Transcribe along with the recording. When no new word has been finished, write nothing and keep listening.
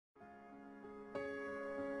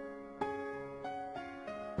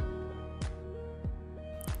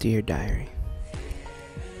Dear Diary,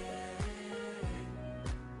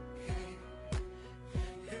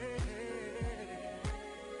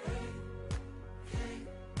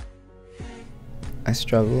 I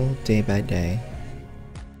struggle day by day,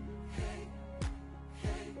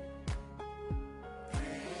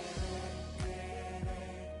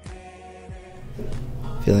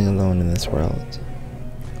 feeling alone in this world,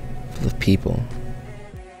 full of people,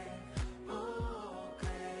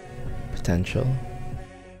 potential,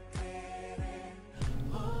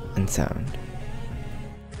 and sound.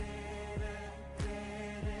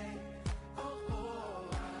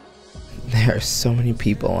 There are so many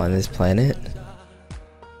people on this planet,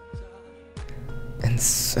 and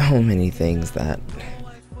so many things that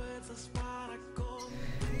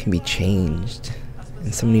can be changed,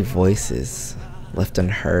 and so many voices left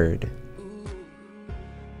unheard,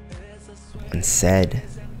 unsaid.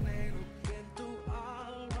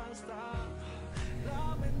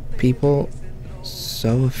 People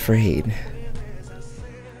so afraid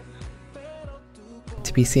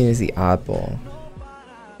to be seen as the oddball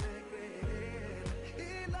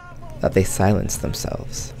that they silence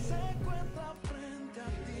themselves,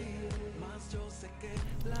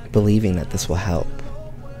 believing that this will help.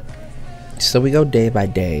 So we go day by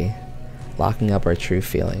day, locking up our true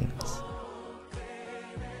feelings,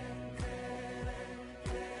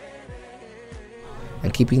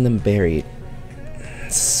 and keeping them buried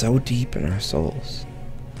so deep in our souls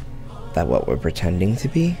that what we're pretending to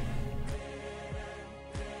be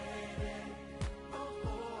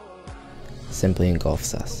simply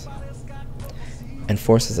engulfs us and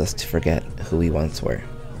forces us to forget who we once were.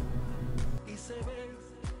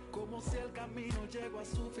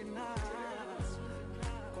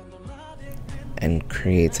 And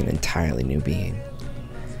creates an entirely new being,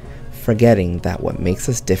 forgetting that what makes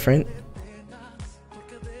us different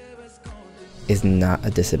is not a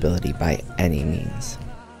disability by any means.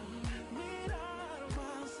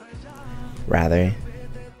 Rather,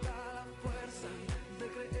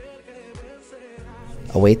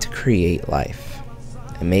 a way to create life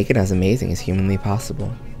and make it as amazing as humanly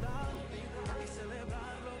possible.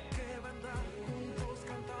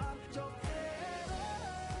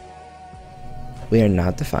 We are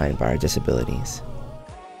not defined by our disabilities.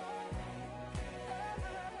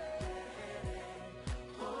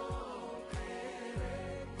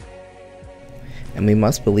 And we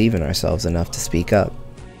must believe in ourselves enough to speak up.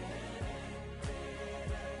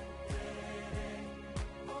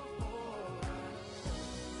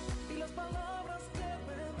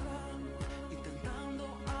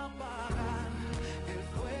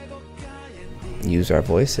 Use our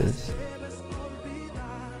voices.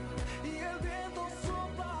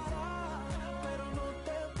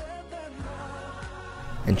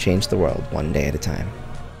 And change the world one day at a time.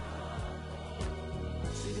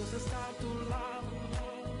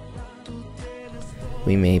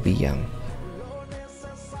 We may be young,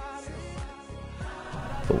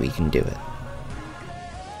 but we can do it.